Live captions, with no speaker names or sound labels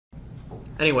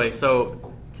Anyway,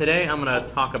 so today I'm going to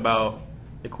talk about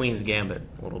the Queen's Gambit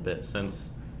a little bit, since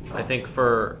I think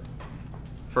for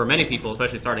many people,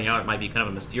 especially starting out, it might be kind of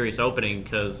a mysterious opening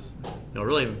because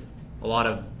really a lot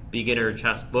of beginner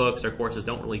chess books or courses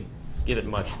don't really give it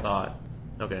much thought.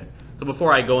 Okay, so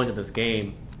before I go into this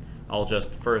game, I'll just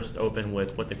first open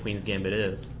with what the Queen's Gambit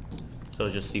is. So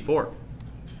it's just c4.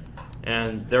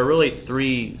 And there are really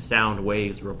three sound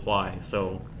ways to reply.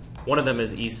 So one of them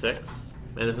is e6,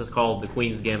 and this is called the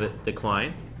Queen's Gambit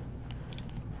decline.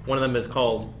 One of them is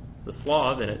called the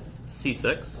Slav, and it's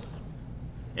c6.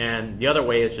 And the other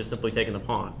way is just simply taking the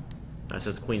pawn. That's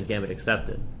just Queen's Gambit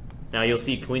accepted. Now you'll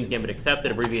see Queen's Gambit accepted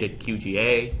abbreviated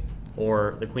QGA,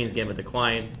 or the Queen's Gambit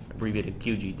decline abbreviated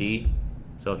QGD.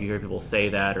 So if you hear people say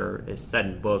that or it's said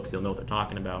in books, you'll know what they're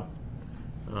talking about.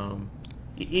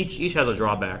 Each has a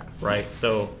drawback, right?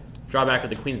 So drawback of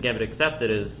the Queen's Gambit accepted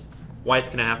is White's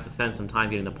going to have to spend some time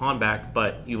getting the pawn back,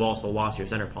 but you've also lost your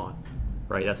center pawn,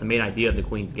 right? That's the main idea of the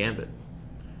Queen's Gambit.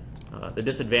 The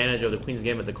disadvantage of the Queen's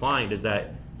Gambit declined is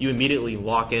that you immediately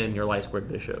lock in your light squared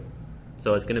bishop.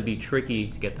 So it's going to be tricky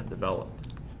to get that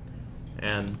developed.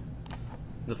 And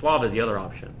the Slav is the other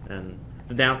option. And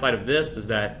the downside of this is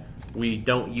that we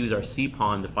don't use our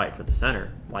c-pawn to fight for the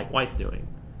center, like White's doing.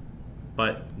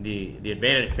 But the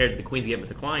advantage compared to the Queen's Gambit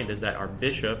declined is that our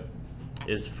bishop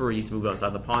is free to move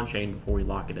outside the pawn chain before we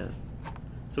lock it in.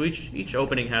 So each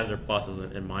opening has their pluses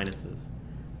and minuses.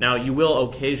 Now you will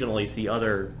occasionally see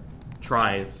other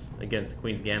tries against the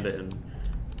Queen's Gambit, and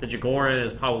the Jagoran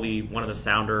is probably one of the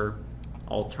sounder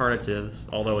alternatives,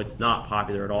 although it's not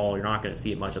popular at all. You're not going to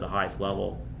see it much at the highest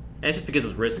level. And it's just because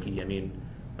it's risky. I mean,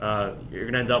 you're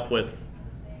going to end up with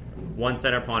one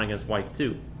center pawn against White's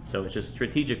two. So it's just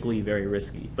strategically very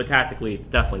risky. But tactically, it's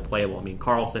definitely playable. I mean,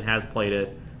 Carlsen has played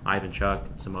it, Ivan Chuk,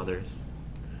 some others.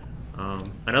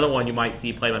 Another one you might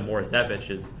see played by Morozevich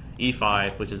is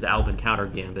e5, which is the Albin counter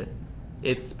gambit.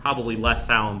 It's probably less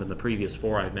sound than the previous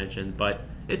four I've mentioned, but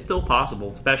it's still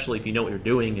possible, especially if you know what you're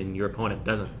doing and your opponent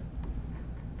doesn't.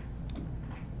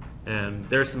 And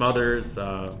there's some others.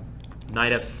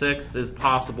 Knight f6 is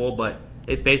possible, but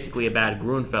it's basically a bad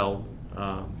Grunfeld.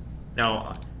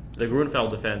 Now, the Grunfeld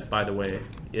defense, by the way,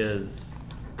 is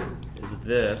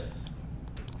this.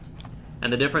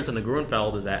 And the difference in the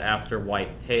Grunfeld is that after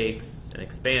White takes and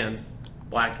expands,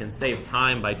 Black can save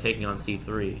time by taking on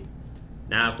c3.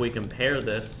 Now, if we compare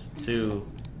this to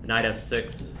Knight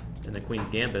f6 in the Queen's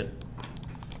Gambit,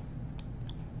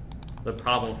 the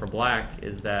problem for Black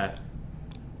is that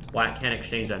Black can't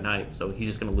exchange that knight, so he's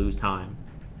just going to lose time.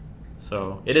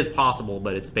 So it is possible,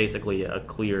 but it's basically a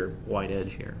clear white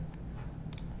edge here.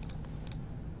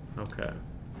 Okay.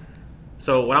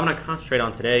 So what I'm going to concentrate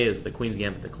on today is the Queen's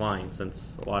Gambit decline,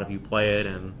 since a lot of you play it,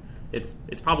 and it's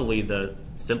probably the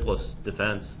simplest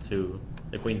defense to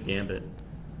the Queen's Gambit.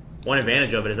 One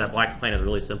advantage of it is that Black's plan is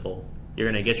really simple.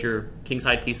 You're going to get your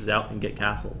kingside pieces out and get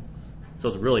castle. So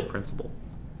it's really principle.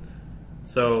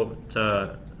 So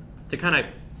to kind of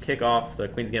kick off the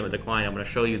Queen's Gambit decline, I'm going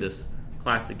to show you this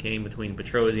classic game between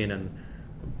Petrosian and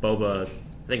Boba.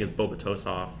 I think it's Boba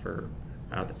Tosov, or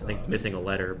I think it's missing a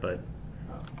letter, but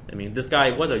I mean, this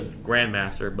guy was a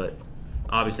grandmaster, but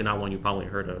obviously not one you probably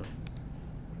heard of.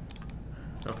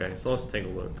 Okay, so let's take a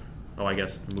look. Oh, I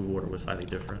guess the move order was slightly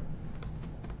different.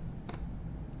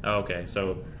 Okay,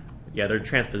 so yeah, they're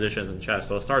transpositions in chess.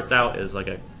 So it starts out as like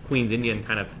a Queen's Indian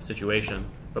kind of situation,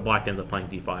 but Black ends up playing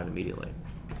d5 immediately.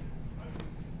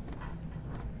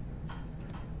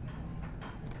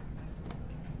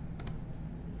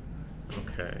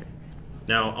 Okay.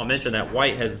 Now, I'll mention that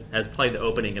White has played the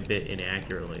opening a bit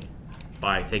inaccurately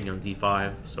by taking on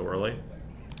d5 so early.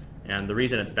 And the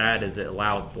reason it's bad is it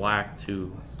allows Black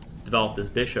to develop this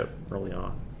bishop early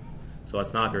on. So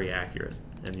that's not very accurate,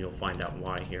 and you'll find out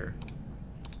why here.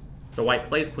 So White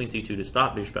plays queen c2 to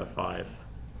stop bishop f5,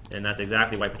 and that's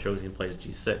exactly why Petrosian plays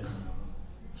g6.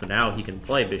 So now he can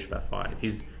play bishop f5.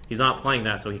 He's not playing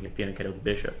that so he can fianchetto the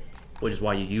bishop, which is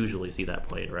why you usually see that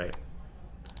played, right?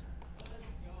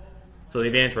 So the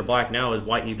advantage for Black now is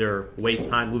White either wastes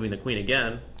time moving the queen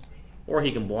again, or he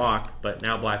can block, but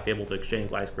now Black's able to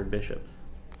exchange light squared bishops,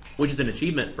 which is an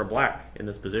achievement for Black in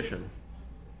this position.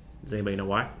 Does anybody know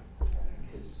why?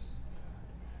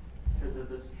 Because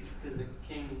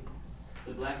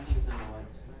the Black king's on the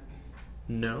white square.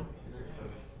 No.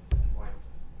 White's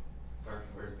star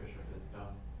squared bishop is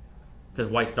done.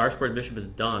 Because White's star squared bishop is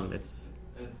done. It's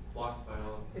blocked by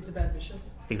all of It's a bad bishop.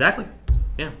 exactly.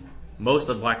 Yeah. Most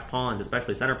of Black's pawns,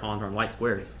 especially center pawns, are on light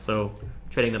squares. So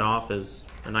trading that off is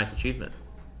a nice achievement.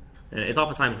 And it's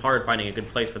oftentimes hard finding a good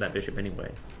place for that bishop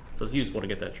anyway. So it's useful to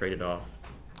get that traded off.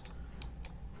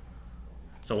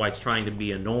 So So white's trying to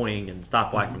be annoying and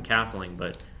stop black from castling,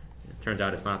 but it turns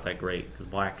out it's not that great because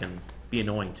black can be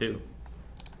annoying too.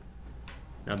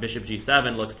 Now bishop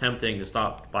g7 looks tempting to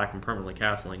stop black from permanently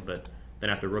castling, but then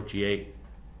after rook g8,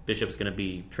 bishop's going to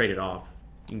be traded off.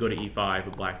 You can go to e5,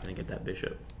 but black's going to get that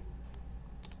bishop.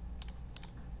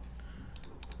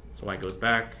 So white goes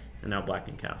back, and now black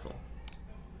can castle.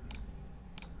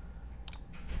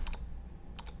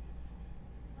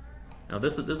 Now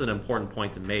this is an important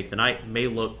point to make. The knight may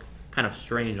look kind of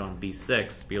strange on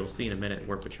b6, but you'll see in a minute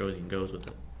where Petrosian goes with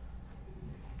it.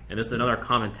 And this is another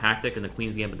common tactic in the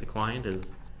Queen's Gambit Declined,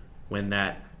 is when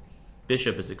that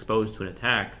bishop is exposed to an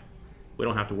attack, we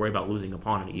don't have to worry about losing a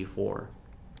pawn on e4.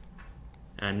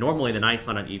 And normally the knight's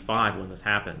not on e5 when this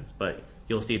happens, but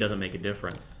you'll see it doesn't make a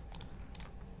difference.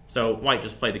 So white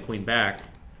just played the queen back.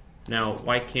 Now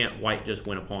why can't white just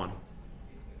win a pawn?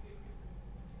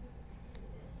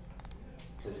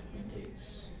 Because queen takes.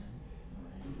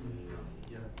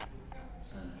 Yeah.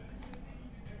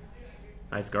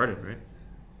 Knight's guarded, right?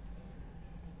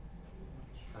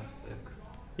 F6.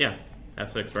 Yeah,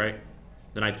 f6, right?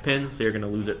 The knight's pinned, so you're going to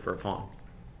lose it for a pawn.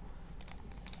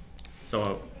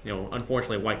 So,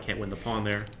 unfortunately, white can't win the pawn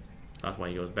there. That's why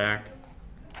he goes back.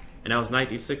 And now his knight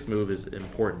d6 move is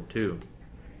important too.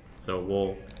 So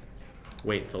we'll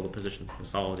wait until the position's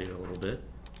consolidated a little bit.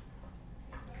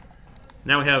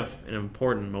 Now we have an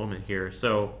important moment here.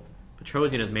 So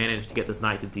Petrosian has managed to get this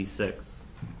knight to d6.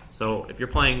 So if you're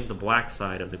playing the black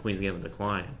side of the Queen's Gambit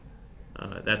Decline,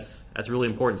 that's a really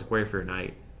important square for your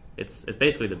knight. It's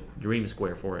basically the dream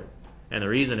square for it. And the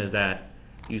reason is that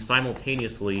you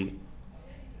simultaneously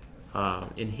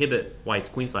inhibit white's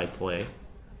queenside play,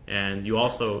 and you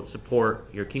also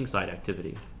support your kingside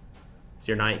activity.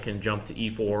 So your knight can jump to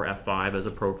e4, f5 as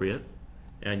appropriate,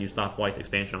 and you stop white's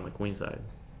expansion on the queenside.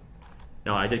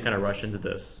 Now, I did kind of rush into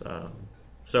this.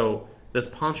 So this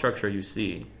pawn structure you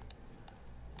see,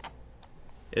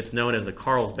 it's known as the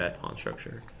Carlsbad pawn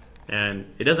structure. And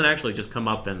it doesn't actually just come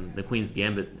up in the Queen's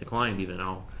Gambit Declined even.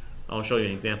 I'll show you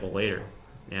an example later.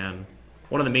 And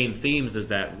one of the main themes is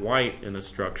that white in this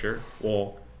structure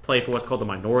will play for what's called the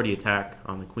minority attack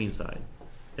on the queen side.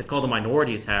 It's called a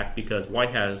minority attack because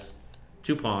white has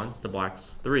 2 pawns to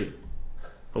black's 3.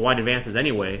 But white advances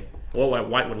anyway. What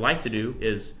white would like to do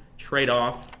is trade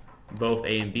off both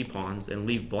A and B pawns and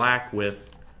leave black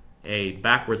with a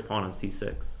backwards pawn on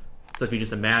c6. So if you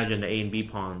just imagine the A and B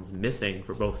pawns missing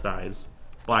for both sides,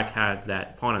 black has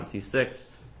that pawn on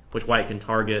c6, which white can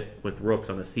target with rooks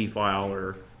on the c file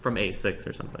or from a6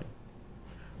 or something.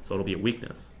 So it'll be a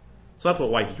weakness. So that's what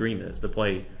white's dream is, to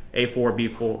play a4,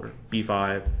 b4,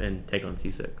 b5, and take on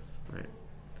c6. Right?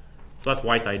 So that's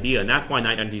white's idea, and that's why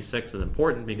knight on d6 is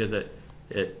important, because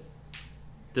it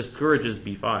discourages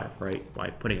b5, right, by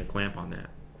putting a clamp on that.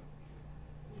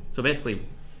 So basically,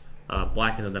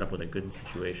 black has ended up with a good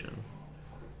situation.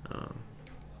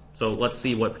 So let's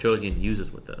see what Petrosian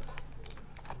uses with this.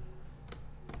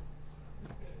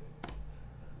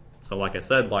 So like I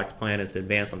said, black's plan is to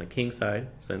advance on the king side,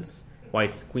 since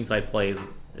white's queenside play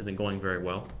isn't going very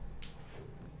well.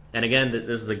 And again,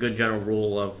 this is a good general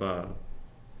rule of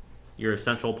your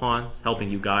central pawns helping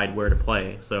you guide where to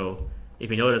play. So if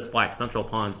you notice, black's central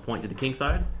pawns point to the king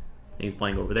side, and he's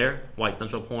playing over there. White's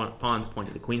central pawns point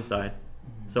to the queen side.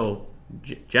 So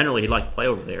generally, he'd like to play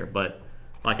over there, but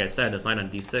like I said, this knight on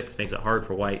d6 makes it hard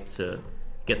for white to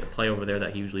get the play over there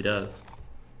that he usually does.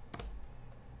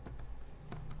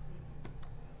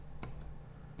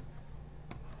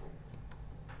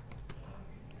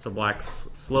 So black's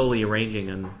slowly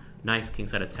arranging a nice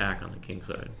kingside attack on the king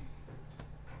side.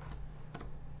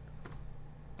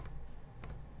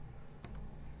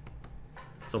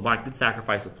 So black did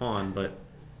sacrifice a pawn, but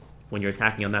when you're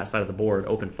attacking on that side of the board,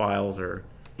 open files are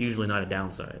usually not a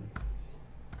downside.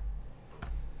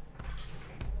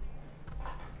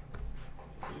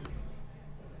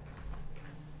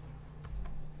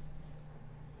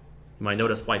 You might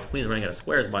notice white's queen is running out of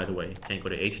squares, by the way. Can't go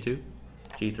to h2,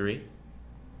 g3,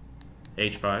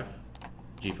 h5,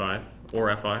 g5, or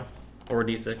f5, or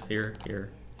d6, here,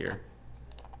 here, here.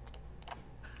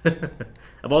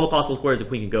 Of all the possible squares the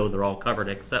queen can go, they're all covered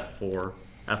except for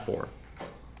f4.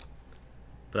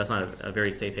 But that's not a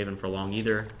very safe haven for long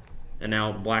either. And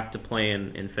now black to play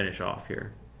and finish off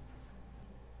here.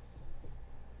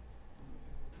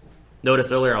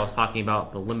 Notice earlier I was talking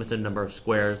about the limited number of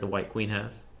squares the white queen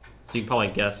has. So you can probably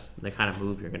guess the kind of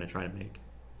move you're going to try to make.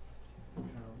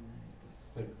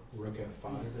 Like rook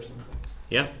f5 or something?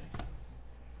 Yeah.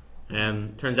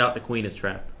 And turns out the queen is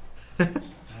trapped.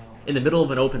 In the middle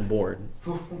of an open board.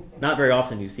 Not very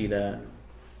often you see that.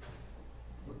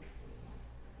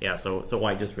 Yeah, so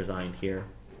white just resigned here.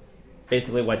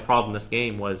 basically white's problem in this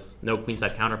game was no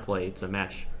queenside counterplay to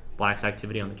match black's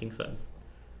activity on the kingside.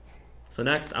 So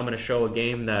next, I'm going to show a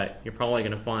game that you're probably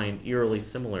going to find eerily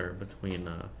similar between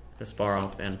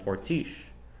Kasparov and Portiche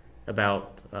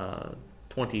about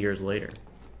 20 years later.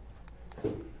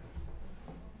 All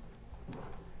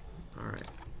right.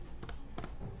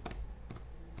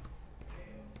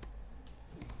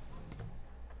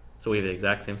 So we have the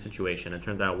exact same situation. It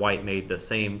turns out white made the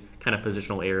same kind of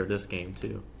positional error this game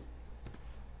too.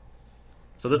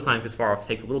 So this time Kasparov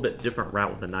takes a little bit different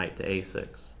route with the knight to a6.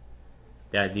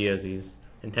 The idea is he's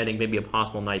intending maybe a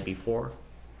possible knight b4,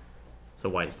 so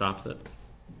white stops it.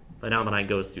 But now the knight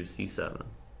goes through c7.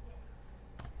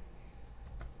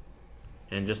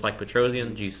 And just like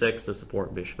Petrosian, g6 to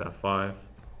support bishop f5.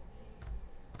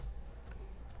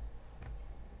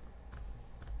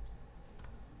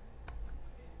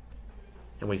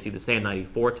 And we see the same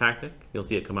knight e4 tactic. You'll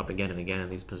see it come up again and again in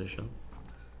these positions.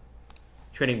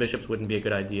 Trading bishops wouldn't be a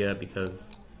good idea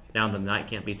because now the knight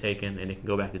can't be taken and it can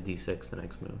go back to d6 the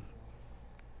next move.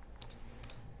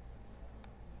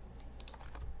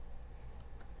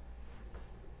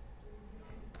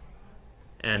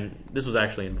 And this was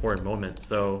actually an important moment.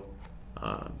 So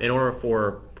in order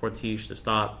for Portiche to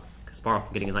stop Kasparov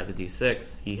from getting his knight to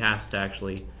d6, he has to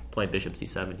actually play bishop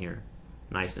c7 here.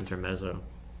 Nice intermezzo.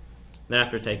 Then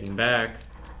after taking back,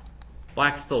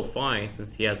 black's still fine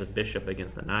since he has a bishop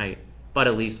against the knight, but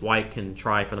at least white can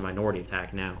try for the minority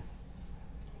attack now,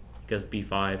 because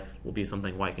b5 will be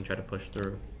something white can try to push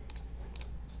through.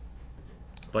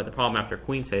 But the problem after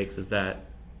queen takes is that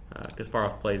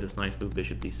Kasparov plays this nice move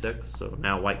bishop d6, so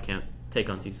now white can't take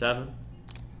on c7.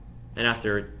 And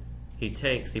after he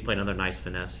takes, he played another nice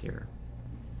finesse here.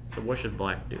 So what should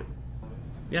black do?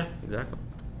 Yeah, exactly.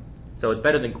 So it's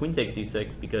better than queen takes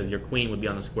d6 because your queen would be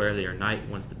on the square that your knight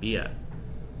wants to be at.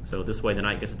 So this way the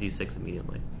knight gets to d6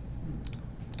 immediately.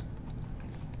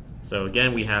 So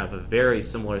again, we have a very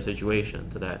similar situation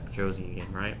to that Petrosian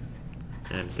game, right?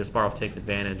 And Kasparov takes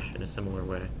advantage in a similar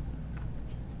way.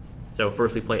 So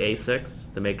first we play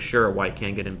a6 to make sure white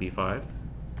can't get in b5.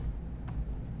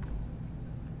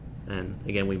 And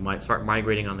again, we might start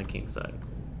migrating on the king side.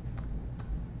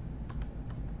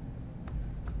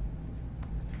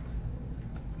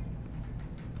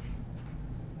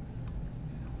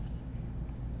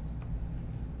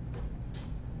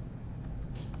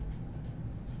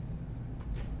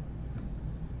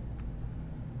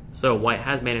 So white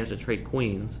has managed to trade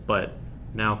queens, but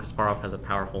now Kasparov has a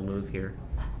powerful move here.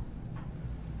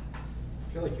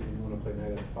 I feel like you would want to play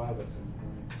knight f5 at some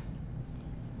point.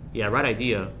 Yeah, right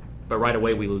idea, but right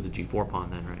away we lose the g4 pawn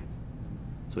then, right?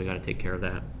 So we got to take care of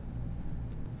that.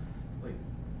 Wait,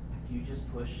 do you just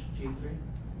push g3?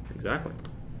 Exactly.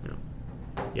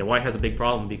 Yeah, white has a big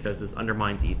problem because this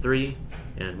undermines e3,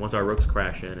 and once our rooks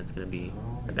crash in, it's going to be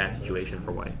a bad situation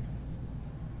for white.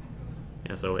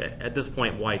 Yeah, so at this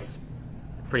point, white's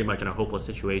pretty much in a hopeless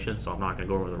situation, so I'm not going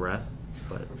to go over the rest.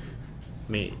 But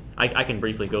I mean, I can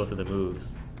briefly go through the moves,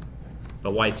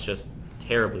 but white's just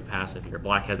terribly passive here.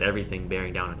 Black has everything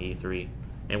bearing down on e3,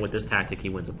 and with this tactic, he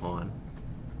wins a pawn.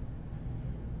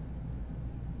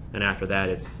 And after that,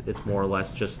 it's more or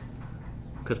less just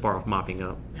Kasparov mopping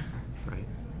up, right?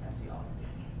 That's the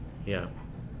obvious. Yeah.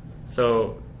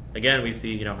 So again, we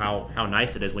see how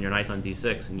nice it is when your knight's on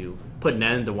d6 and you put an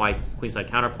end to white's queenside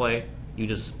counterplay. You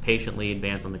just patiently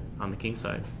advance on the king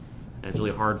side, and it's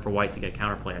really hard for white to get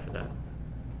counterplay after that.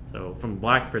 So from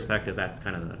black's perspective, that's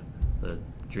kind of the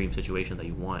dream situation that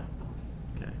you want.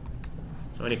 Okay.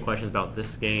 So any questions about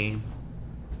this game?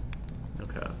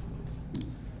 Okay.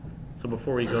 So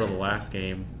before we go to the last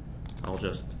game, I'll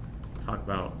just talk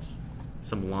about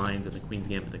some lines in the Queen's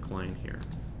Gambit decline here.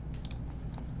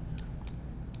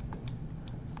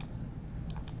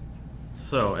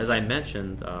 So as I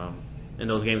mentioned, in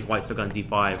those games, white took on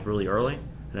d5 really early,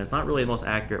 and it's not really the most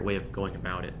accurate way of going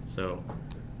about it. So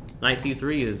knight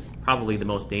c3 is probably the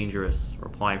most dangerous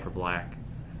reply for black,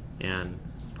 and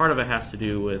part of it has to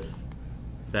do with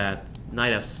that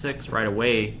knight f6 right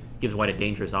away gives white a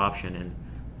dangerous option, and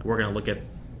we're going to look at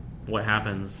what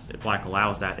happens if black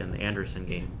allows that in the Anderson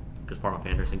game,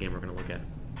 Kasparov-Anderson game we're going to look at.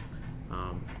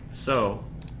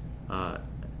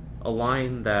 A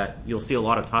line that you'll see a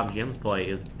lot of top GMs play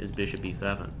is bishop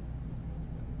b7.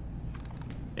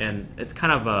 And it's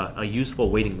kind of a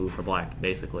useful waiting move for black,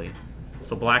 basically.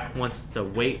 So black wants to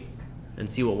wait and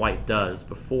see what white does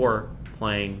before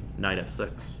playing knight f6.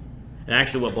 And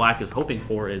actually what black is hoping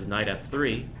for is knight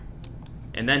f3,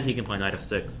 and then he can play knight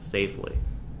f6 safely.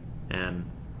 And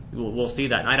we'll see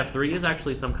that knight f3 is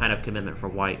actually some kind of commitment for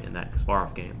white in that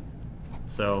Kasparov game.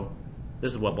 So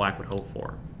this is what black would hope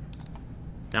for.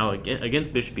 Now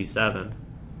against bishop b7,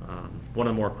 one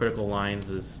of the more critical lines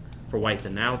is for white to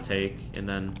now take and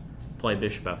then play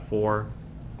bishop f4,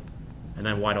 and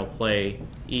then white will play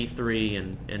e3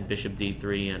 and bishop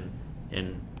d3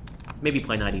 and maybe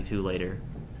play knight e2 later,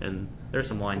 and there's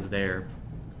some lines there.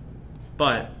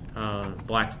 But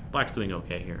black's doing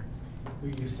okay here.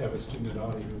 We used to have a student at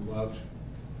Audi who loved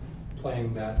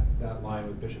playing that line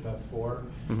with bishop f4,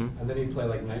 and then he'd play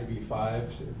like knight b5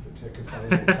 to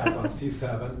consolidate attack on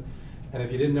c7, and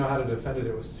if you didn't know how to defend it,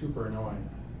 it was super annoying.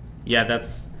 Yeah,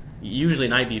 that's usually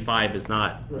knight b5 is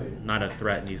not Right. a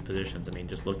threat in these positions. I mean,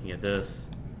 just looking at this,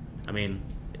 I mean,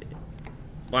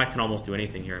 black can almost do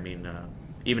anything here. I mean,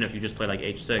 even if you just play like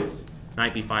h6,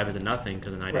 knight b5 is a nothing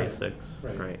because of knight Right.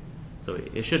 a6, Right. So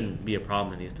it shouldn't be a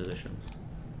problem in these positions.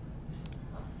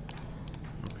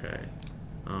 Okay.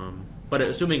 But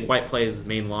assuming white plays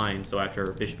main line, so after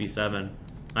bishop b7,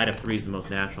 knight f3 is the most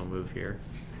natural move here.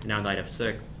 Now knight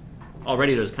f6.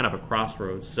 Already there's kind of a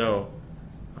crossroads. So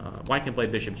white can play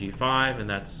bishop g5, and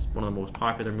that's one of the most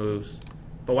popular moves.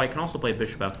 But white can also play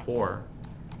bishop f4.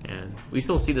 And we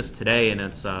still see this today, and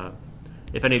it's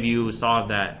if any of you saw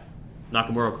that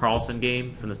Nakamura-Carlsen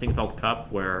game from the Singfeld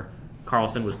Cup where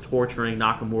Carlsen was torturing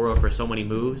Nakamura for so many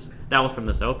moves, that was from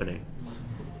this opening.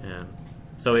 And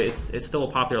so it's still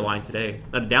a popular line today.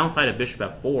 Now, the downside of bishop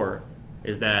f4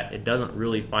 is that it doesn't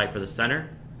really fight for the center,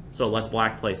 so it lets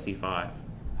black play c5.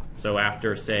 So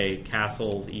after, say,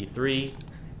 castles e3,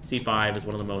 c5 is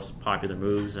one of the most popular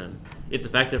moves, and it's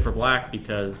effective for black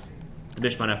because the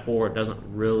bishop on f4 doesn't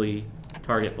really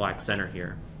target black's center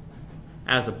here.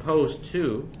 As opposed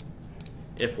to,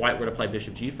 if white were to play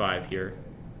bishop g5 here,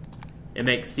 it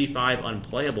makes c5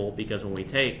 unplayable because when we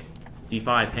take,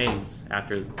 d5 hangs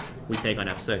after we take on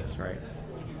f6, right?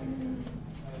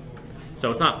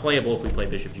 So it's not playable if we play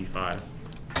bishop g5.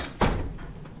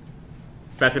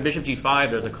 But after bishop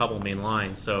g5, there's a couple main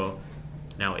lines. So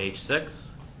now h6.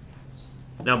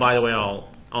 Now, by the way,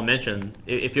 I'll mention,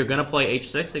 if you're going to play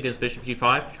h6 against bishop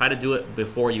g5, try to do it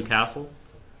before you castle.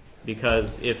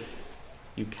 Because if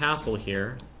you castle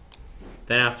here,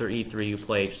 then after e3 you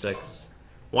play h6.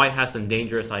 White has some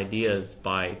dangerous ideas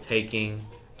by taking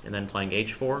and then playing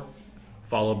h4,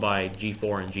 followed by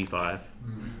g4 and g5.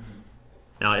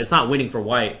 Now, it's not winning for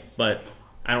white, but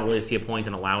I don't really see a point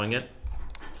in allowing it.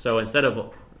 So instead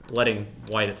of letting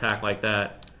white attack like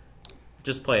that,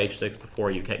 just play h6 before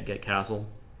you get castle.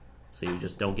 So you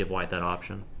just don't give white that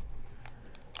option.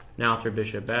 Now after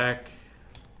bishop back,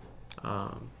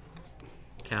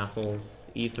 castles,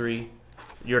 e3,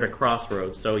 you're at a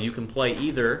crossroads. So you can play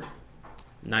either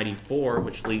knight e4,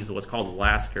 which leaves what's called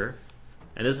Lasker.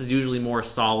 And this is usually more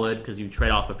solid because you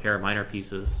trade off a pair of minor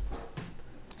pieces.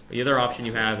 The other option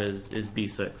you have is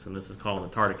b6, and this is called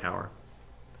the Tartakower.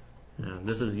 And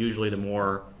this is usually the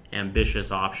more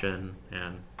ambitious option,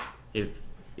 and if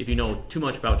you know too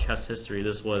much about chess history,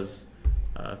 this was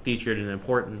featured in an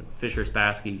important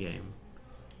Fischer-Spassky game,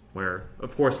 where,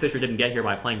 of course, Fischer didn't get here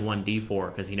by playing 1d4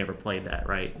 because he never played that,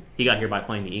 right? He got here by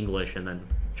playing the English and then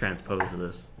transposed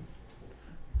this.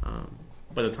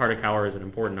 But the Tartakower is an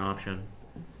important option,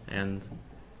 and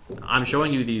I'm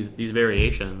showing you these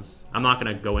variations. I'm not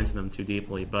going to go into them too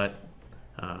deeply, but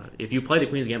if you play the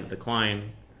Queen's Gambit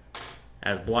decline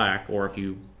as black, or if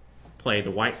you play the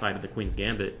white side of the Queen's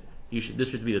Gambit, this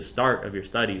should be the start of your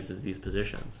studies, is these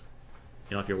positions.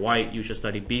 You know, if you're white, you should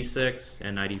study b6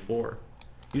 and knight e4.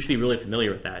 You should be really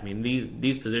familiar with that. I mean,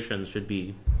 these positions should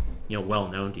be, well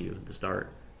known to you at the start.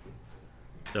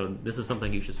 So this is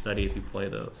something you should study if you play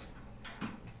those.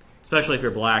 Especially if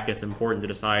you're black, it's important to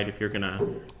decide if you're going to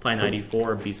play knight e4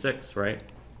 or b6, right?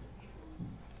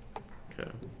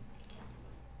 Okay.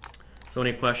 So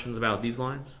any questions about these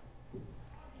lines?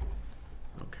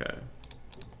 Okay.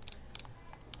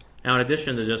 Now, in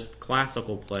addition to just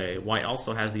classical play, white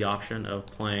also has the option of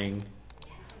playing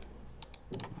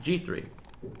g3,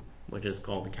 which is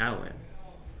called the Catalan.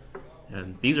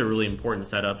 And these are really important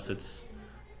setups.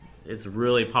 It's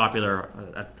really popular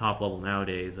at the top level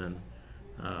nowadays, and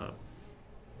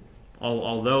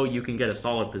although you can get a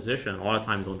solid position, a lot of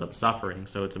times you'll end up suffering,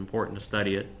 so it's important to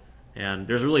study it. And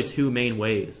there's really two main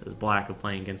ways as black of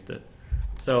playing against it.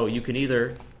 So you can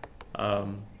either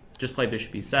just play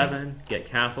bishop e7, get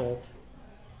castled,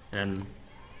 and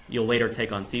you'll later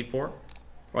take on c4.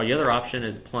 Or the other option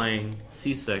is playing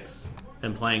c6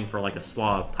 and playing for like a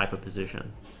Slav type of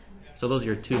position. So those are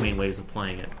your two main ways of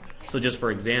playing it. So just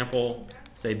for example,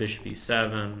 say bishop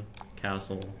e7,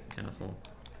 castle, castle.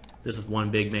 This is one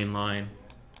big main line.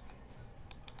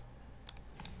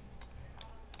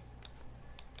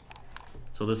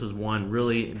 So this is one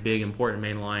really big important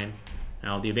main line.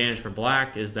 Now the advantage for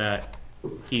black is that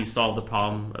he solved the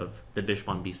problem of the bishop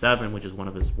on b7, which is one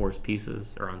of his worst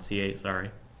pieces, or on c8,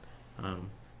 sorry.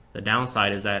 The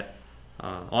downside is that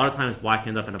a lot of times black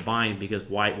ends up in a bind because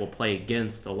white will play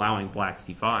against allowing black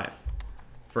c5.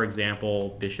 For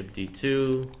example, bishop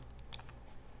d2,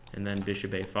 and then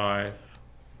bishop a5.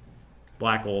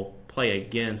 Black will play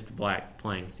against black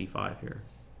playing c5 here.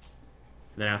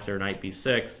 And then after knight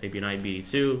b6, maybe knight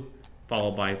b2,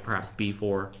 followed by perhaps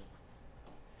b4.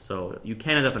 So you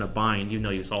can end up in a bind even though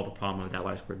you solve the problem of that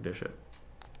light squared bishop.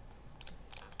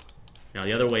 Now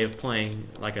the other way of playing,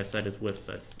 like I said, is with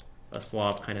a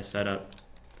Slav kind of setup.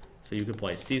 So you could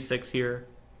play c6 here.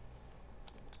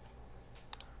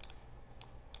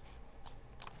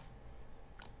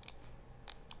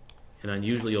 And then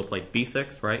usually you'll play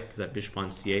b6, right? Because that bishop on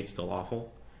c8 is still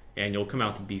awful. And you'll come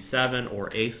out to b7 or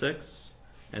a6.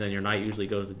 And then your knight usually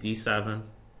goes to d7,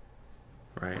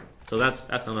 right? So that's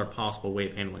another possible way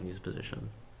of handling these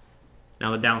positions.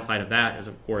 Now the downside of that is,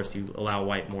 of course, you allow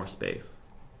white more space.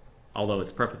 Although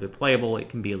it's perfectly playable, it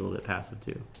can be a little bit passive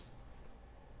too.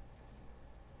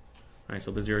 All right,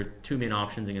 so those are your two main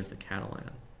options against the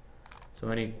Catalan. So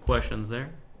any questions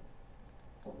there?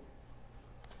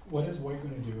 What is white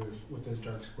going to do with his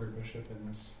dark squared bishop in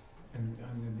this in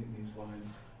these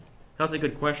lines? That's a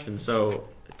good question. So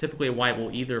typically white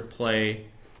will either play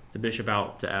the bishop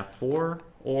out to f4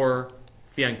 or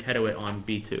fianchetto it on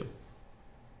b2.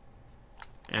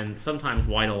 And sometimes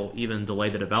white will even delay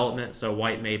the development. So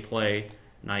white may play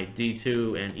knight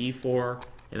d2 and e4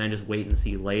 and then just wait and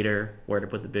see later where to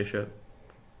put the bishop.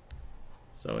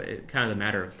 So it's kind of a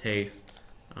matter of taste.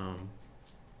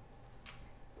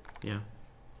 Yeah.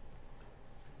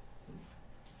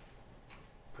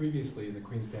 Previously, in the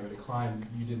Queen's Gambit decline,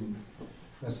 you didn't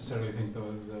necessarily think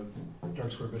the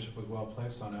dark square bishop was well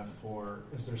placed on f4.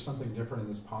 Is there something different in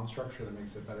this pawn structure that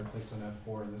makes it better placed on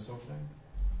f4 in this opening?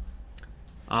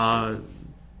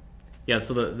 Yeah,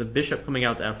 so the bishop coming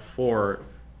out to f4,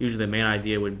 usually the main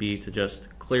idea would be to just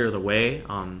clear the way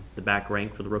on the back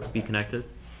rank for the rooks to be connected.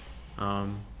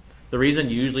 The reason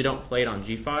you usually don't play it on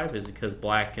g5 is because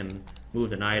black can move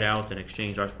the knight out and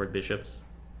exchange dark squared bishops.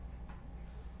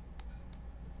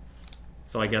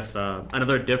 So I guess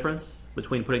another difference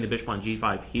between putting the bishop on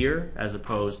g5 here as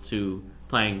opposed to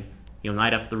playing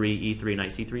knight f3, e3,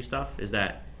 knight c3 stuff is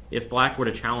that if black were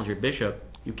to challenge your bishop,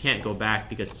 you can't go back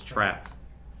because it's trapped.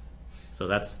 So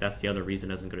that's the other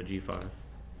reason it doesn't go to g5.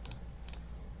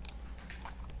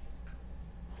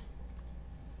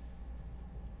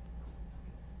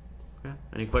 Okay,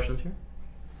 any questions here?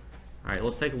 All right,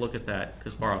 let's take a look at that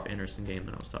Kasparov-Anderson game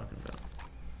that I was talking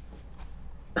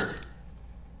about.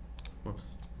 Whoops.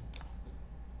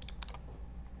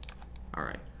 All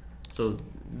right, so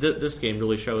this game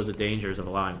really shows the dangers of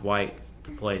allowing white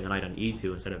to play the knight on e2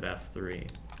 instead of f3.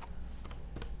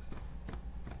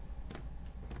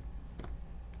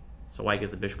 So white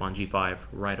gets the bishop on g5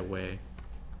 right away.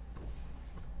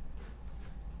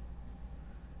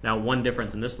 Now one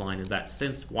difference in this line is that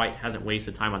since white hasn't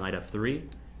wasted time on knight f3,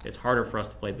 it's harder for us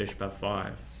to play bishop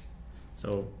f5.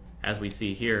 So as we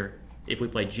see here, if we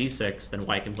play g6, then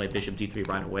white can play bishop d3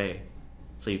 right away.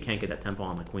 So you can't get that tempo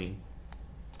on the queen.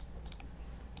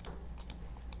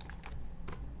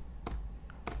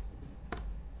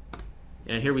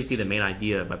 And here we see the main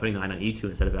idea. By putting the knight on e2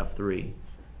 instead of f3,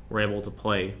 we're able to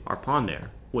play our pawn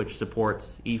there, which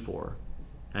supports e4.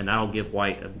 And that'll give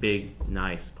white a big,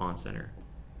 nice pawn center.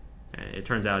 And it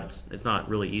turns out it's not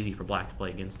really easy for black to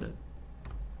play against it.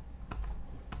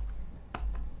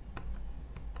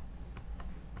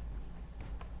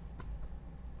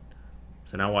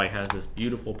 So now white has this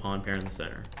beautiful pawn pair in the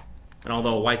center. And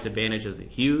although white's advantage is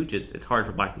huge, it's hard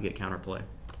for black to get counterplay.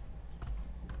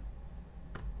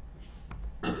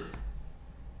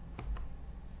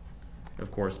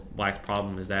 Of course, black's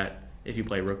problem is that if you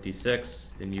play rook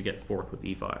d6, then you get forked with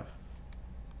e5.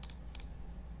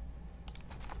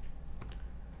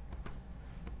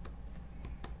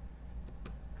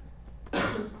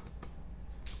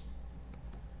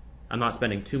 I'm not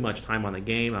spending too much time on the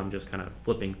game. I'm just kind of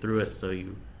flipping through it so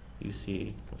you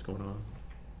see what's going on.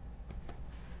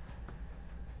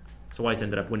 So white's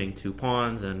ended up winning 2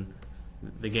 pawns, and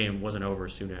the game wasn't over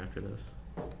soon after this.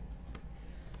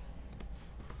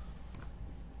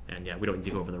 And yeah, we don't need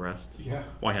to go over the rest. Yeah.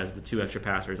 White has the 2 extra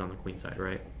passers on the queen side,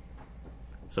 right?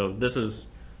 So this is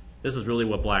really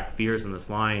what black fears in this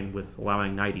line with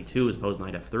allowing knight e2 as opposed to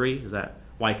knight f3, is that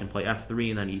white can play f3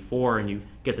 and then e4, and you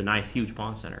get the nice huge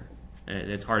pawn center.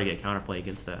 And it's hard to get counterplay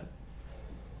against that.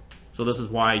 So this is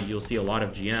why you'll see a lot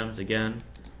of GMs, again,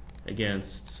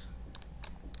 against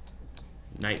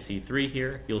knight c3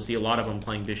 here. You'll see a lot of them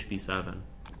playing bishop e7.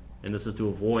 And this is to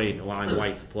avoid allowing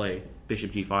white to play bishop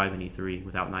g5 and e3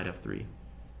 without knight f3.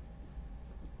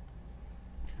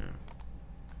 Okay.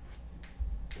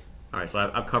 All right,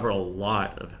 so I've covered a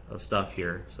lot of stuff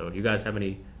here. So do you guys have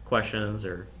any questions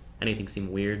or anything seem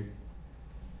weird?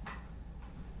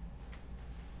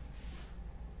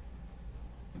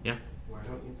 Yeah? Why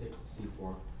don't you take the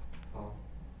c4 pawn?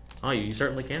 Oh, you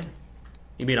certainly can.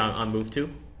 You mean on move 2?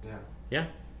 Yeah. Yeah.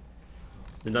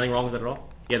 There's nothing wrong with it at all.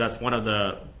 Yeah, that's one of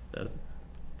the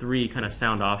 3 kind of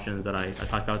sound options that I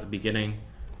talked about at the beginning.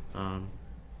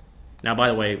 Now, by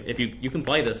the way, if you can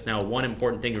play this now, one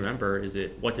important thing to remember is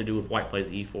what to do if white plays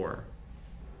e4.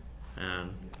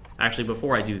 Actually,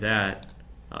 before I do that,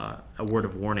 a word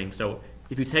of warning. So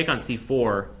if you take on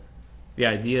c4, the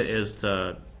idea is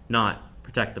to not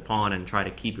protect the pawn and try to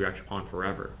keep your extra pawn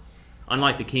forever.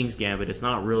 Unlike the King's Gambit, it's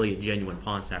not really a genuine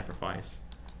pawn sacrifice.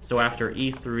 So after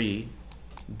e3,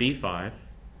 b5,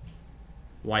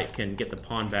 white can get the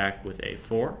pawn back with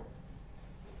a4.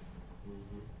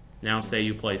 Now say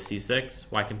you play c6,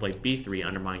 white can play b3,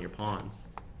 undermine your pawns.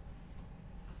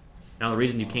 Now the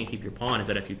reason you can't keep your pawn is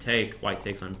that if you take, white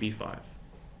takes on b5.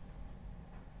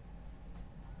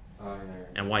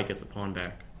 And white gets the pawn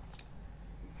back.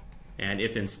 And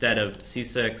if instead of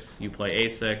c6 you play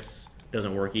a6, it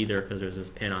doesn't work either because there's this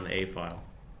pin on the a file.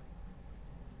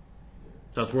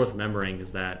 So it's worth remembering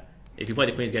is that if you play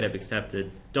the Queen's Gambit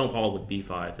accepted, don't follow with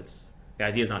b5. The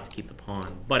idea is not to keep the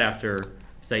pawn. But after,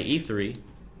 say, e3,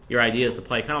 your idea is to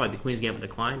play kind of like the Queen's Gambit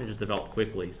decline and just develop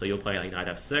quickly. So you'll play like knight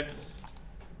f6,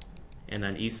 and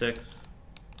then e6,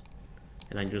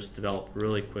 and then just develop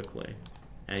really quickly.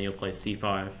 And you'll play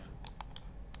c5,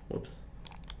 whoops,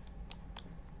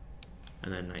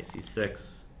 and then knight c6.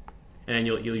 And then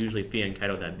you'll usually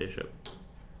fianchetto that bishop.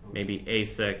 Maybe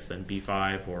a6 and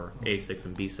b5, or a6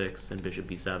 and b6 and bishop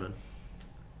b7.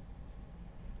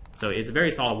 So it's a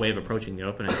very solid way of approaching the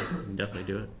opening. You can definitely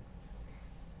do it.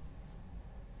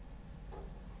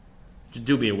 Just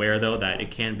do be aware, though, that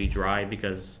it can be dry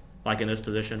because, like in this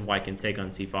position, white can take on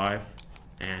c5,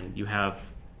 and you have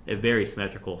a very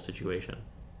symmetrical situation.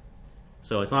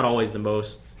 So it's not always the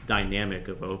most dynamic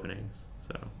of openings.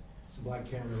 So black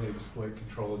can't really exploit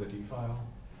control of the d file?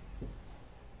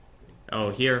 Oh,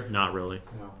 here? Not really.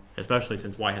 No. Especially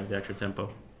since white has the extra tempo.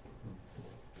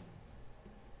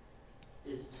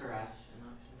 Is Tarash an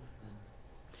option?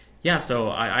 Yeah, so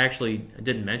I actually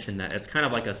didn't mention that. It's kind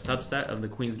of like a subset of the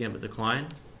Queen's Gambit decline.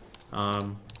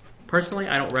 Personally,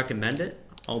 I don't recommend it,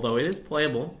 although it is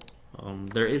playable.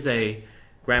 There is a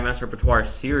Grandmaster Repertoire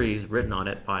series written on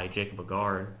it by Jacob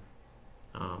Agard.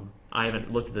 I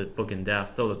haven't looked at the book in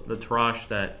depth, though the Tarash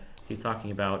that he's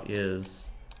talking about is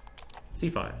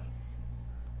c5.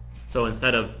 So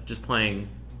instead of just playing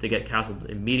to get castled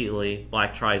immediately,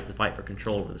 black tries to fight for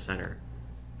control over the center.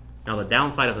 Now the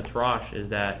downside of the Tarash is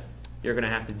that you're going to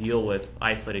have to deal with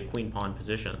isolated queen pawn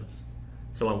positions.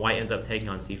 So when white ends up taking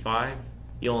on c5,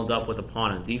 you'll end up with a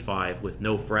pawn on d5 with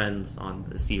no friends on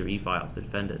the c or e files to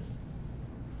defend it.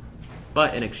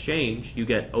 But in exchange, you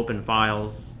get open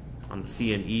files on the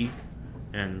c and e,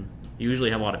 and you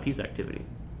usually have a lot of piece activity.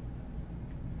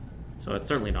 So it's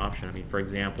certainly an option. I mean, for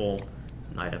example,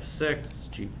 knight f6,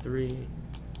 g3.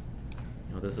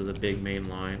 This is a big main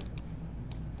line.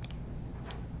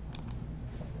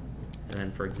 And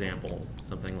then, for example,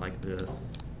 something like this.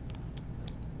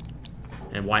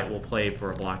 And white will play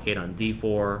for a blockade on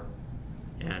d4,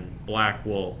 and black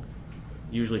will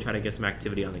usually try to get some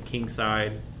activity on the king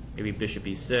side. Maybe bishop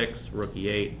e6, rook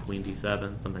e8, queen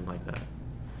d7, something like that.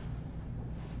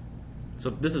 So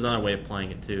this is another way of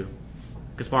playing it too.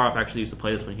 Kasparov actually used to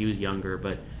play this when he was younger,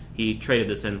 but he traded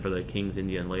this in for the King's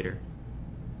Indian later.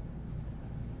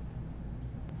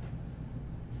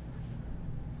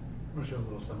 Want to show a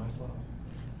little semi-Slav?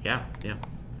 Yeah.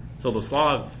 So the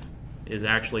Slav is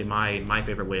actually my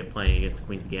favorite way of playing against the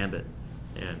Queen's Gambit.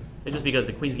 And it's just because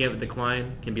the Queen's Gambit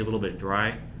decline can be a little bit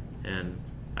dry, and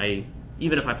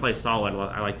even if I play solid,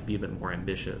 I like to be a bit more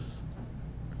ambitious.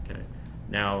 Okay.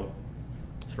 Now,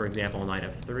 for example, knight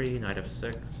f3, knight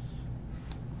f6.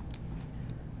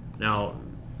 Now,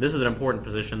 this is an important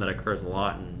position that occurs a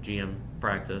lot in GM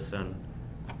practice, and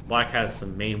black has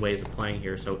some main ways of playing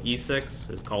here. So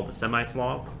e6 is called the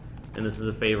semi-Slav, and this is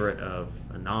a favorite of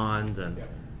Anand and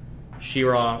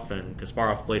Shirov, and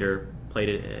Kasparov later played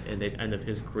it at the end of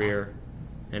his career,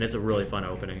 and it's a really fun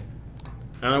opening.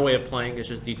 Another way of playing is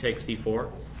just d takes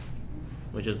c4,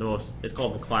 which is it's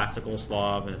called the classical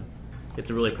Slav, and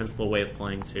it's a really principal way of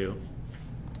playing too.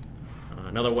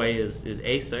 Another way is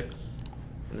a6,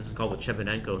 and this is called the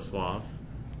Chebanenko Slav,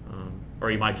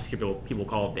 or you might just hear people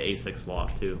call it the a6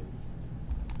 Slav too.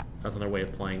 That's another way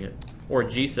of playing it. Or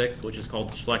g6, which is called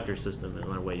the Schlechter system, is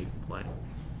another way you can play.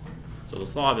 So the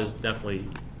Slav is definitely,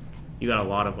 you got a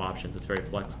lot of options. It's very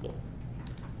flexible.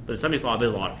 But the semi-Slav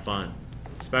is a lot of fun,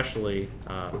 especially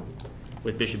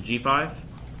with bishop g5.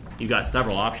 You've got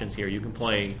several options here. You can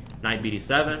play knight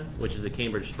bd7, which is the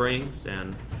Cambridge Springs,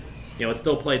 and it's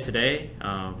still played today.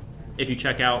 If you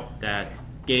check out that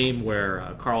game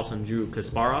where Carlsen drew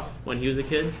Kasparov when he was a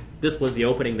kid, this was the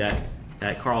opening that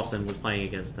Carlsen was playing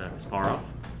against Kasparov.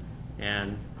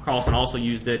 And Carlsen also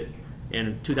used it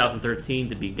in 2013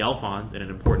 to beat Gelfand in an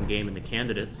important game in the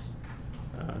Candidates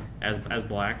as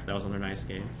black. That was another nice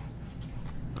game.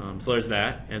 So there's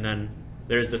that. And then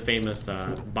there's the famous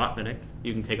Botvinnik.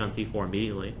 You can take on c4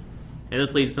 immediately. And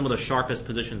this leads to some of the sharpest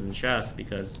positions in chess,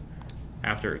 because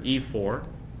after e4,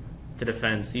 to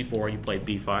defend c4, you play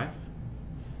b5.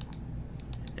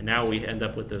 And now we end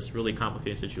up with this really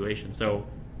complicated situation. So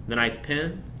the knight's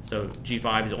pinned, so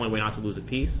g5 is the only way not to lose a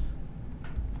piece.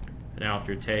 And now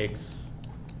after it takes,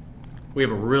 we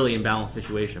have a really imbalanced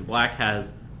situation. Black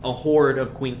has a horde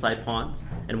of queenside pawns,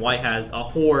 and white has a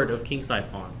horde of kingside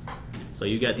pawns. So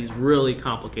you get these really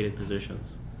complicated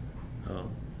positions.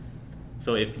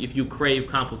 So if you crave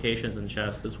complications in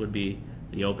chess, this would be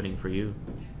the opening for you.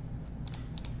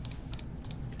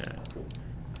 Okay.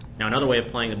 Now another way of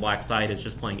playing the black side is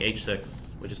just playing h6,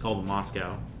 which is called the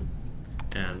Moscow.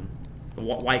 And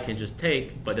white can just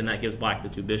take, but then that gives black the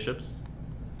two bishops.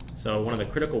 So one of the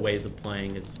critical ways of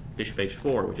playing is bishop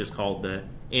h4, which is called the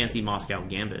anti-Moscow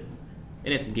Gambit.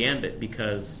 And it's Gambit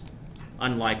because,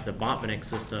 unlike the Botvinnik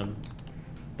system,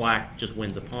 black just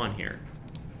wins a pawn here.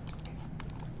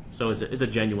 So it's a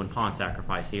genuine pawn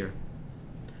sacrifice here.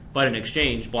 But in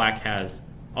exchange, black has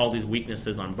all these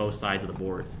weaknesses on both sides of the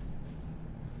board.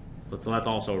 So that's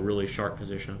also a really sharp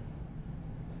position.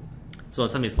 So the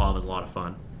semi-Slav is a lot of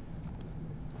fun.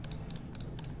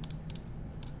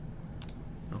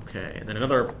 Okay, and then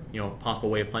another possible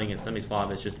way of playing a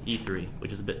semi-Slav is just e3,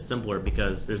 which is a bit simpler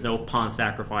because there's no pawn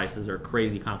sacrifices or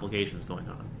crazy complications going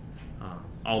on.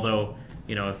 Although,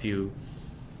 if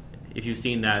you've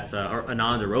seen that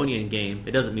Anand Aronian game,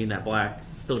 it doesn't mean that black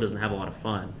still doesn't have a lot of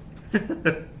fun.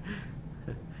 Okay.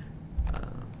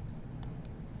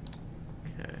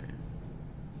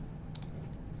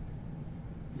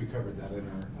 We covered that in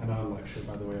our Anand lecture,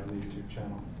 by the way, on the YouTube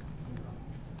channel.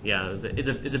 Yeah,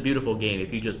 it's a beautiful game.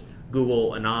 If you just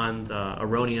Google Anand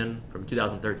Aronian from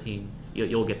 2013,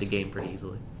 you'll get the game pretty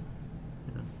easily.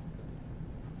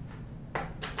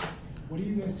 What do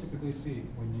you guys typically see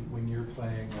when you're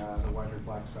playing the white or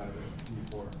black side of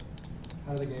e4?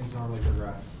 How do the games normally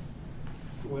progress?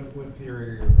 What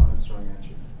theory are your opponents throwing at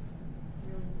you?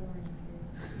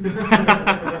 Really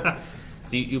boring.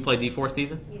 So you play d4,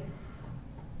 Steven? Yeah.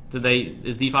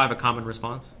 Is d5 a common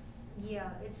response? Yeah,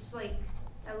 it's like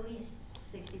at least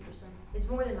 60%. It's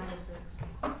more than knight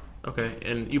f6. Okay,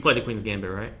 and you play the Queen's Gambit,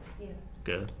 right? Yeah.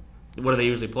 Good. What do they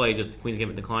usually play? Just the Queen's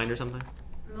Gambit declined or something?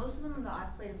 Most of them that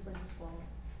I've played have played the Slav.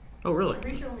 Oh, really? I'm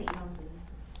pretty sure only Elon plays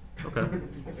this. Okay.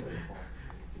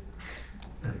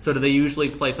 So do they usually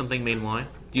play something main line?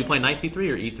 Do you play knight c3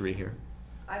 or e3 here?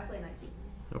 I play knight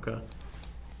c3. Okay.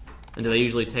 And do they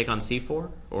usually take on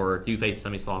c4, or do you face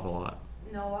semi-Slav a lot?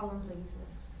 No, I won't play e6.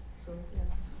 So, yes.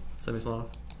 Semi-Slav?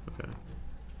 Okay.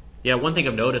 Yeah, one thing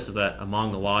I've noticed is that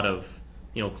among a lot of,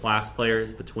 class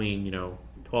players between,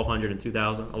 1200 and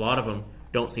 2000, a lot of them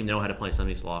don't seem to know how to play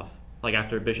semi-Slav. Like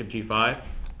after bishop g5,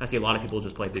 I see a lot of people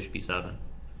just play bishop e7,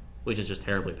 which is just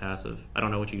terribly passive. I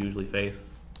don't know what you usually face.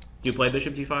 Do you play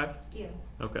bishop g5? Yeah.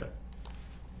 Okay.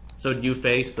 So do you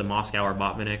face the Moscow or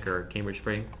Botvinnik or Cambridge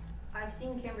Springs? I've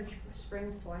seen Cambridge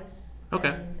Springs twice. Okay.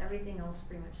 And everything else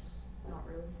pretty much not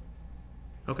really.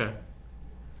 Okay.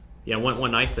 Yeah,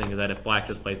 one nice thing is that if black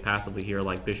just plays passively here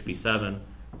like bishop e7,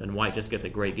 then white just gets a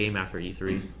great game after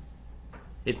e3.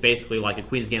 It's basically like a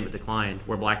Queen's Gambit declined,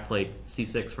 where black played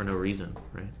c6 for no reason,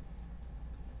 right?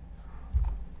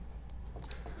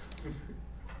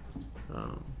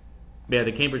 Yeah,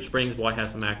 the Cambridge Springs, white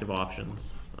has some active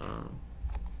options.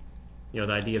 The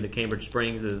idea of the Cambridge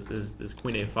Springs is this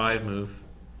Queen a5 move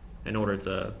in order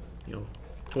to,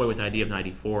 toy with the idea of knight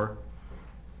e4.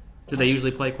 Do they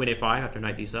usually play Queen a5 after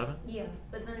knight d7? Yeah,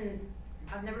 but then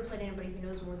I've never played anybody who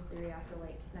knows war theory after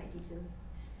like knight d2.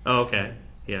 Oh, okay.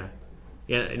 Yeah.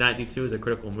 Yeah, knight d2 is a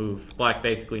critical move. Black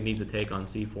basically needs a take on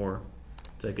c4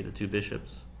 to get the two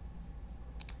bishops.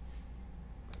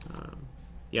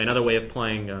 Yeah, another way of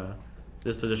playing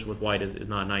this position with white is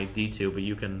not knight d2, but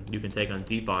you can take on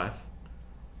d5.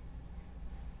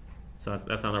 So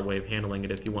that's another way of handling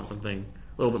it if you want something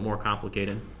a little bit more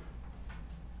complicated.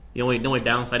 The only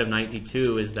downside of knight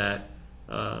d2 is that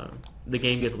the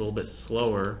game gets a little bit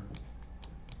slower.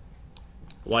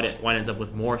 white ends up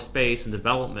with more space and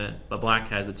development, but black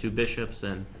has the 2 bishops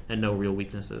and no real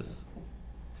weaknesses.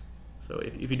 So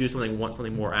if you do want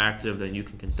something more active, then you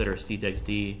can consider c takes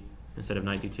d instead of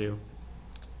knight d2.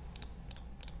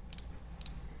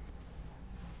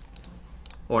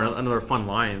 Or another fun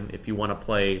line, if you want to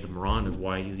play the Moran as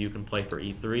white, is you can play for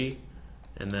e3,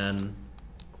 and then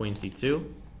queen c2,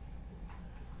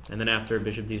 and then after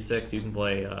bishop d6, you can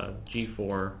play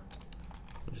g4,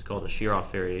 which is called the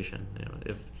shear-off variation. You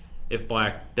know, if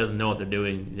black doesn't know what they're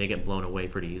doing, they get blown away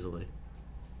pretty easily.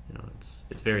 You know,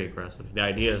 it's very aggressive. The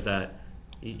idea is that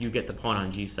you get the pawn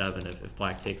on g7 if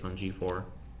black takes on g4, so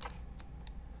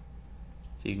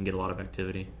you can get a lot of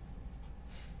activity.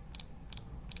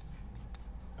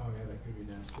 Oh yeah, that could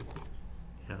be nasty.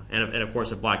 Yeah, and of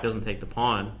course, if black doesn't take the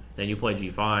pawn, then you play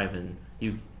g5, and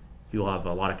you'll have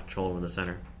a lot of control over the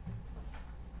center.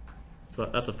 So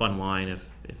that's a fun line if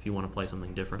you want to play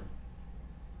something different.